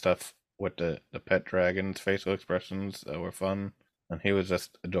lot of stuff with the pet dragon's facial expressions that were fun, and he was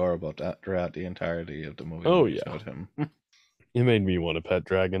just adorable throughout the entirety of the movie Oh when they yeah. showed him. It made me want a pet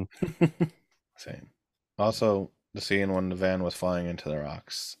dragon. Same. Also, the scene when the van was flying into the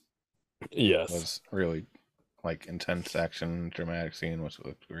rocks Yes. was really like intense action, dramatic scene, which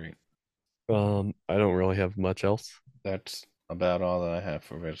looked great. I don't really have much else. That's about all that I have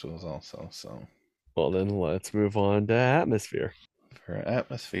for visuals, also. So Well, then let's move on to atmosphere. for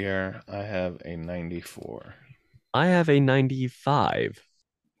atmosphere, I have a 94. I have a 95,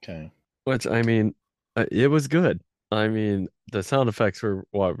 Okay. which I mean, it was good. I mean, the sound effects were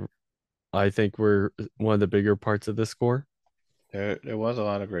what I think were one of the bigger parts of the score. There was a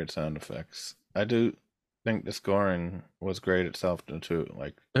lot of great sound effects. I do think the scoring was great itself too.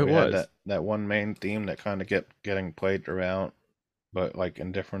 Like It we had was. that one main theme that kind of kept getting played throughout, but like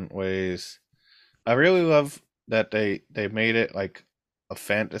in different ways. I really love that they made it like a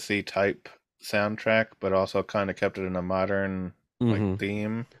fantasy type soundtrack, but also kind of kept it in a modern like Mm-hmm.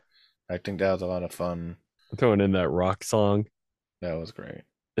 theme. I think that was a lot of fun. Throwing in that rock song. That was great.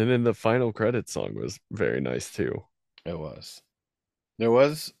 And then the final credit song was very nice too. It was. There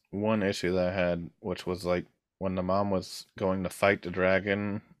was one issue that I had, which was like when the mom was going to fight the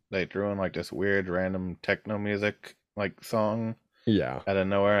dragon, they threw in like this weird random techno music like song Yeah. out of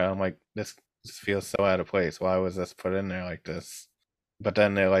nowhere. I'm like, this feels so out of place. Why was this put in there like this? But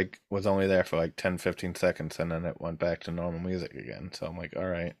then it like was only there for like 10, 15 seconds and then it went back to normal music again. So I'm like, all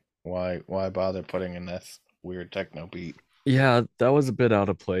right, why bother putting in this weird techno beat? Yeah, that was a bit out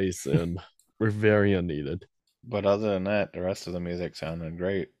of place and we're very unneeded. But other than that, the rest of the music sounded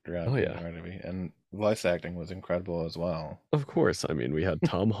great Oh throughout the yeah. entirety, and voice acting was incredible as well. Of course. I mean, we had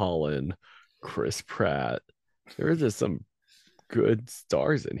Tom Holland, Chris Pratt. There were just some good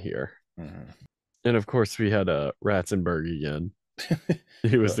stars in here. Mhm. And of course, we had Ratzenberg again.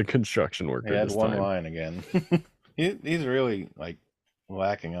 He was But the construction he worker had this one time. line again. He's really like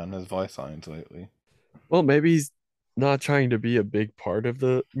lacking on his voice lines lately. Well, maybe he's not trying to be a big part of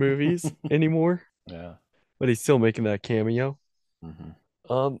the movies anymore, Yeah. but he's still making that cameo. Hmm.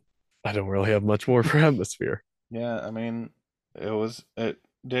 Um, I don't really have much more for atmosphere. Yeah, I mean, it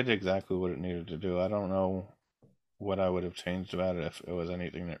did exactly what it needed to do. I don't know what I would have changed about it if it was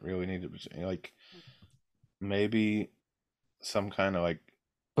anything that really needed to be like maybe some kind of like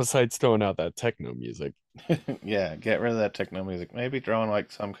Besides throwing out that techno music. yeah, get rid of that techno music. Maybe throwing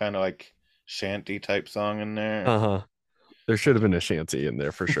like some kind of like shanty type song in there. Uh-huh. There should have been a shanty in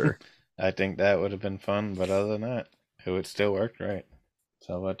there for sure. I think that would have been fun, but other than that, it would still work right.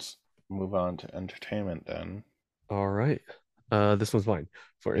 So let's move on to entertainment then. All right. This one's mine.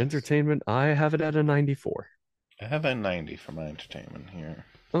 For Yes. entertainment, I have it at a 94. I have a 90 for my entertainment here.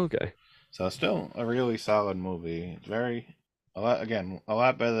 Okay. So still a really solid movie. Very a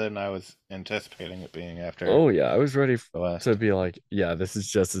lot better than I was anticipating it being after Oh yeah, I was ready the to last. be like, yeah, this is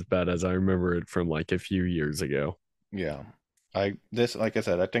just as bad as I remember it from like a few years ago. Yeah. I this like I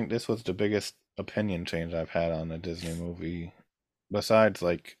said, I think this was the biggest opinion change I've had on a Disney movie besides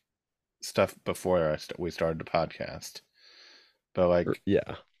like stuff before we started the podcast. But like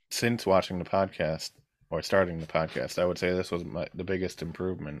Yeah. since watching the podcast or starting the podcast, I would say this was the biggest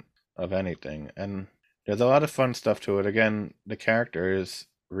improvement of anything. And there's a lot of fun stuff to it. Again, the characters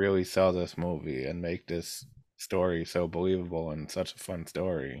really sell this movie and make this story so believable and such a fun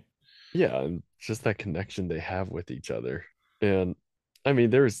story. Yeah, and just that connection they have with each other. And I mean,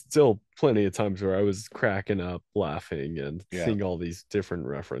 there was still plenty of times where I was cracking up, laughing, and Yeah. seeing all these different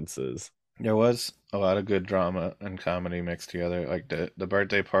references. There was a lot of good drama and comedy mixed together. Like the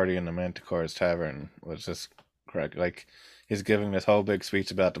birthday party in the Manticore's tavern was just correct. Like he's giving this whole big speech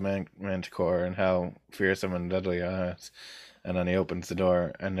about the Manticore and how fearsome and deadly it is, and then he opens the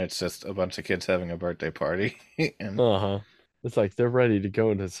door and it's just a bunch of kids having a birthday party. And Uh-huh. It's like they're ready to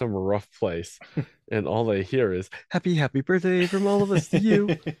go into some rough place, and all they hear is "Happy, happy birthday from all of us to you."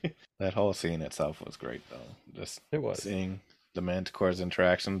 that whole scene itself was great, though. Just It was. seeing the Manticore's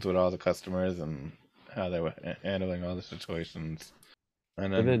interactions with all the customers and how they were handling all the situations, and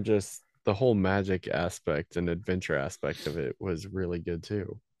And then then just the whole magic aspect and adventure aspect of it was really good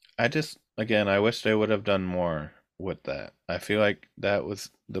too. I just, again, I wish they would have done more with that. I feel like that was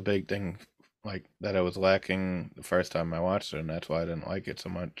the big thing, like that I was lacking the first time I watched it, and that's why I didn't like it so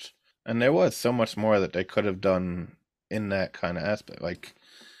much. And there was so much more that they could have done in that kind of aspect. Like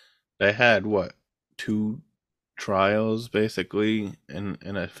they had what, two trials basically in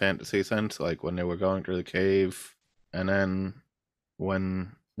a fantasy sense, like when they were going through the cave. and then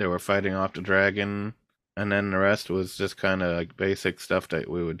when they were fighting off the dragon, and then the rest was just kind of like basic stuff that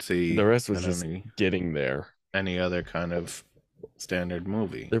we would The see rest was in just getting there. any other kind of standard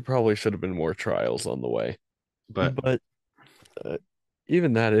movie. There probably should have been more trials on the way. But But uh,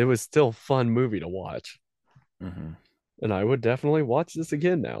 even that, it was still a fun movie to watch. mhm, And I would definitely watch this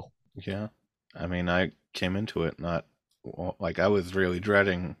again now. yeah, I mean, I came into it not like I was really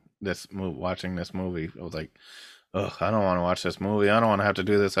dreading this move, watching this movie. I was like, ugh, I don't want to watch this movie. I don't want to have to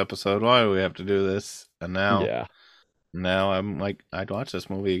do this episode. Why do we have to do this? And Yeah. now I'm like, I'd watch this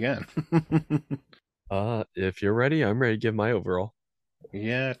movie again. If you're ready, I'm ready to give my overall.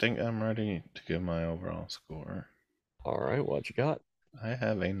 Yeah, I think I'm ready to give my overall score. All right, what you got? I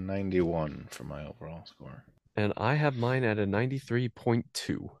have a 91 for my overall score. And I have mine at a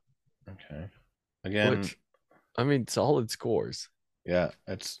 93.2, Okay. Again, which, I mean, solid scores. yeah,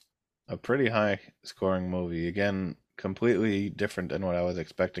 it's a pretty high scoring movie. Again, completely different than what I was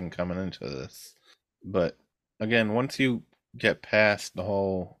expecting coming into this. But again, once you get past the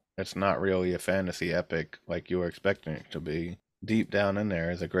whole, it's not really a fantasy epic like you were expecting it to be, deep down in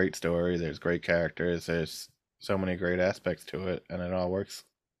there is a great story. There's great characters. There's so many great aspects to it, and it all works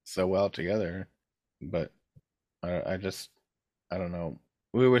so well together. But I just, I don't know.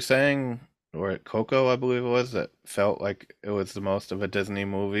 We were saying, or Coco, I believe it was, that felt like it was the most of a Disney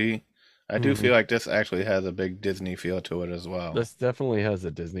movie. I do Hmm. feel like this actually has a big Disney feel to it as well. This definitely has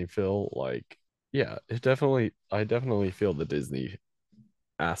a Disney feel. Like, yeah, I definitely feel the Disney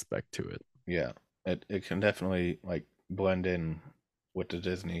aspect to it. Yeah, it can definitely like blend in with the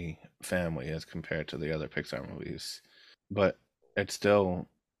Disney family as compared to the other Pixar movies, but it still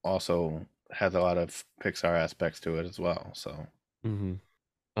also has a lot of Pixar aspects to it as well. So, Hmm.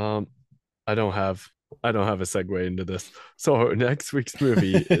 Um, I don't have I don't have a segue into this. So next week's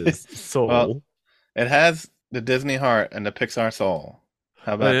movie is well, Soul. it has the Disney heart and the Pixar soul.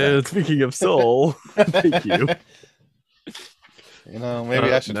 How about that? Speaking of Soul, thank you.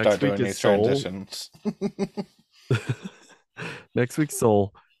 Maybe I should start Next week doing is these Soul. transitions. Next week's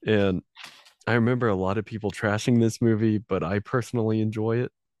Soul, and I remember a lot of people trashing this movie, but I personally enjoy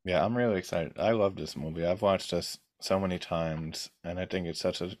it. Yeah, I'm really excited. I love this movie. I've watched this so many times, and I think it's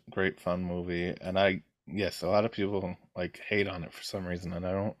such a great fun movie. And yes, a lot of people like hate on it for some reason, and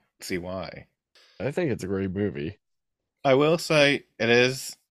I don't see why. I think it's a great movie. I will say it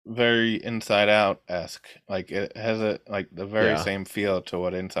is very Inside Out esque. Like it has a like the very Yeah. same feel to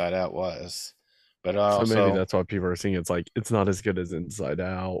what Inside Out was, but So maybe also that's why people are saying it's like it's not as good as Inside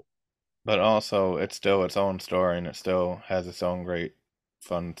Out. it's still its own story, and it still has its own great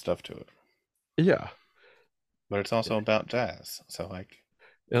fun stuff to it. Yeah. But it's also about jazz. So like,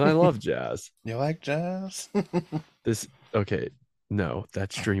 And I love jazz. you like jazz? This okay. No,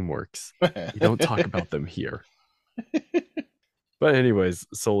 that's DreamWorks. We don't talk about them here. But anyways,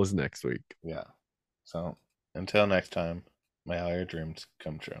 Soul is next week. Yeah. So until next time, may all your dreams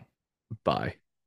come true. Bye.